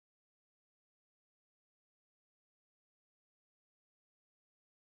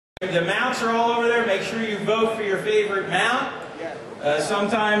The mounts are all over there. Make sure you vote for your favorite mount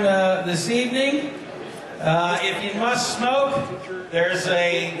sometime this evening. If you must smoke, there's you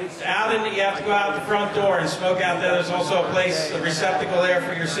have to go out the front door and smoke out there. There's also a receptacle there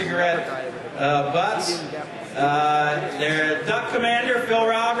for your cigarette butts. Their duck commander, Phil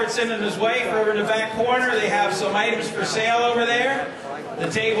Robertson, and his wife are over in the back corner. They have some items for sale over there. The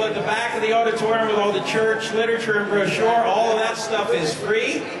table at the back of the auditorium with all the church literature and brochure, all of that stuff is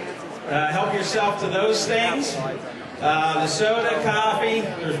free. Help yourself to those things. The soda, coffee,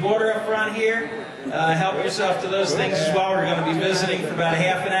 there's water up front here. Help yourself to those things as well. We're going to be visiting for about a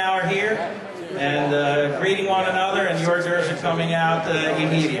half an hour here and greeting one another, and the hors d'oeuvres are coming out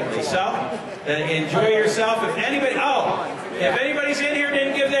immediately. So, enjoy yourself. If anybody's in here and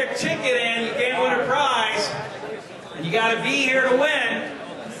didn't give their ticket in, you can't win a prize. And you got to be here to win.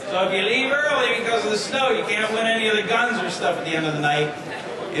 So if you leave early because of the snow, you can't win any of the guns or stuff at the end of the night.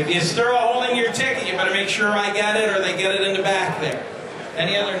 If you still holding your ticket, you better make sure I get it or they get it in the back there.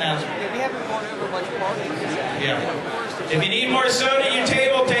 Any other announcements? We haven't gone over much parking. Yeah. If you need more soda at your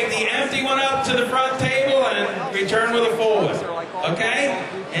table, take the empty one up to the front table and return with a full one. Okay?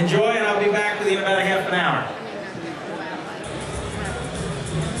 Enjoy, and I'll be back with you in about a half an hour.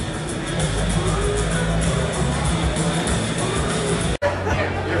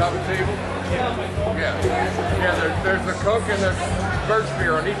 You have a table? Yeah, there's a Coke and a birch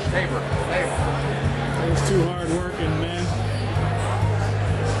beer on each table. It's too hard working, man.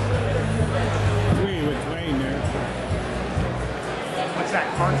 Three with Wayne there. What's that,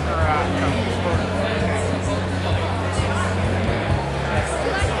 corn or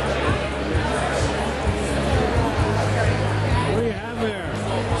What do you have there?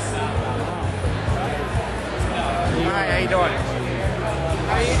 Hi, how you doing?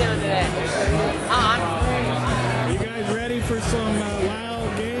 How are you doing today? You guys ready for some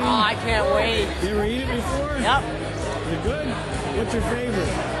wild game? Oh, I can't wait. You ever eat it before? Yep. Is it good? What's your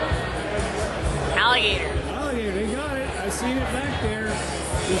favorite? Alligator. Alligator, they got it. I seen it back there.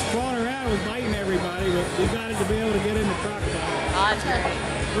 Just crawling around, it was biting everybody, but we got it to be able to get in the crocodile. Oh, that's great.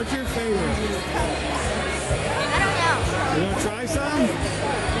 What's your favorite? I don't know. You want to try some? You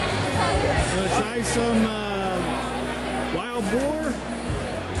want to try some wild boar?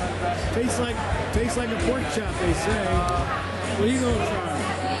 Tastes like a pork chop, they say. What are you going to try?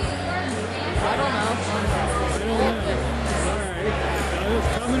 I don't know. I don't know. All right.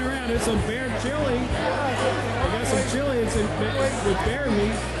 It's coming around. There's some bear chili. I got some chili with bear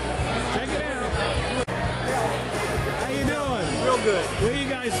meat. Check it out. How you doing? Real good. Where are you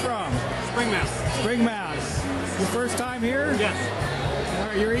guys from? Spring Mouse. Spring Mouse. Your first time here? Yes. All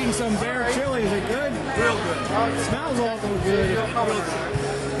right, you're eating some bear chili. Is it good? Real good. Oh, it smells awful good.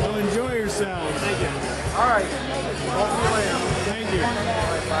 Well, enjoy yourselves. Thank you. All right. Thank you.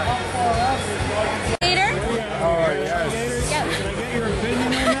 Later? Oh, yes. Yep. Can I get your opinion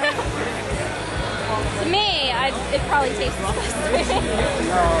on that? To me, it probably tastes the best.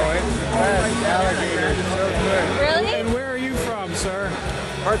 Oh, it's the best. Alligator is so good. Really? And where are you from, sir?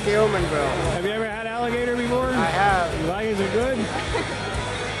 Parky Omenville. Have you ever had alligator before? I have. You like it? Is it good?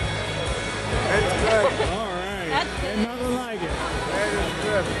 It's good. All right. That's good. Ain't nothing like it. It is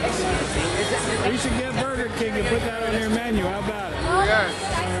good. We should get Burger King and put that on their menu. How about it? Yes.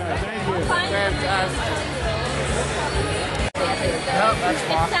 All right, thank you. Fantastic. Nope, that's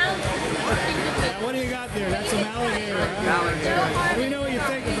Now, what do you got there? That's some alligator. Huh? Alligator. Let me know what you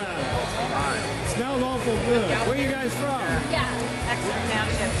think about it. It smells awful good. Where are you guys from? Exeter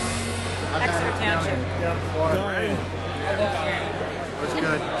Township. Exeter Township. Go ahead. It's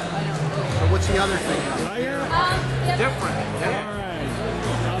good. So what's the other thing? Like it? Different. All right.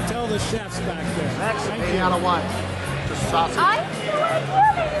 I'll tell the chefs back there. Thank Made you. out of what? Just sausage. I have no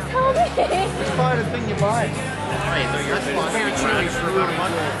idea. They just told me. Just buy the thing you buy. That's fine. Chili's really good.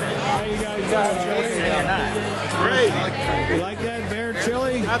 How you guys doing? Great. You like that bear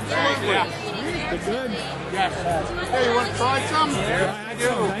chili? Absolutely. Is it good? Yes. Hey, you want to try some? Yeah, I had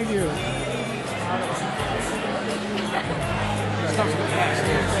some. Thank you.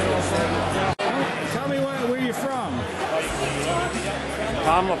 Tell me where you're from.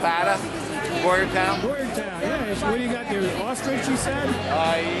 Tom Lapata, Boyertown. Boyertown, yes. What do you got there? Ostrich, you said?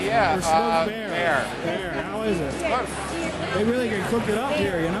 Yeah. Or smoked bear? Bear. Bear. How is it? They really can cook it up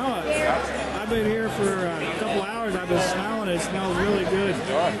here, you know it. I've been here for a couple hours. I've been smelling it. It smells really good.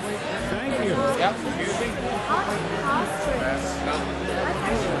 Thank you. Yep.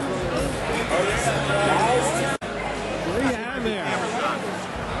 What do you have there?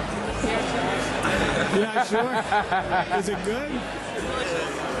 You're not sure? Is it good?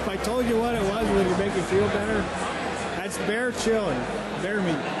 If I told you what it was, would it make you feel better? That's That's bear chili. Bear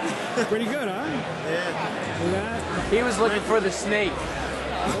meat. Pretty good, huh? Yeah. See that? He was looking for the snake.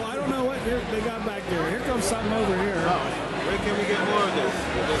 Well, I don't know what they got back there. Here comes something over here. Where can we get more of this?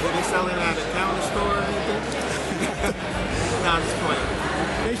 Are they selling it at a counter store or anything? No, I'm just playing.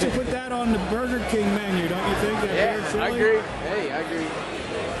 They should put that on the Burger King menu, don't you think? That Yeah, bear chili? I agree. Hey, I agree.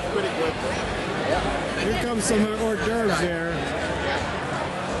 Pretty good. Here comes some hors d'oeuvres there.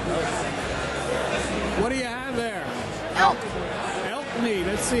 What do you have there? Elk. Elk meat.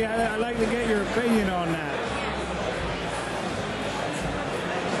 Let's see. I'd like to get your opinion on that.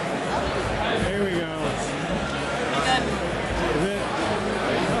 There we go. Is it?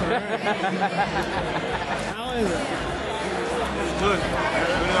 All right. How is it? Good.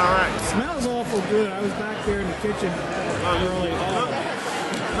 Doing all right. Smells awful good. I was back there in the kitchen early.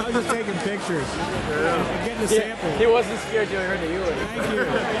 I was just taking pictures and getting the sample. He wasn't scared till he heard the you. Thank you.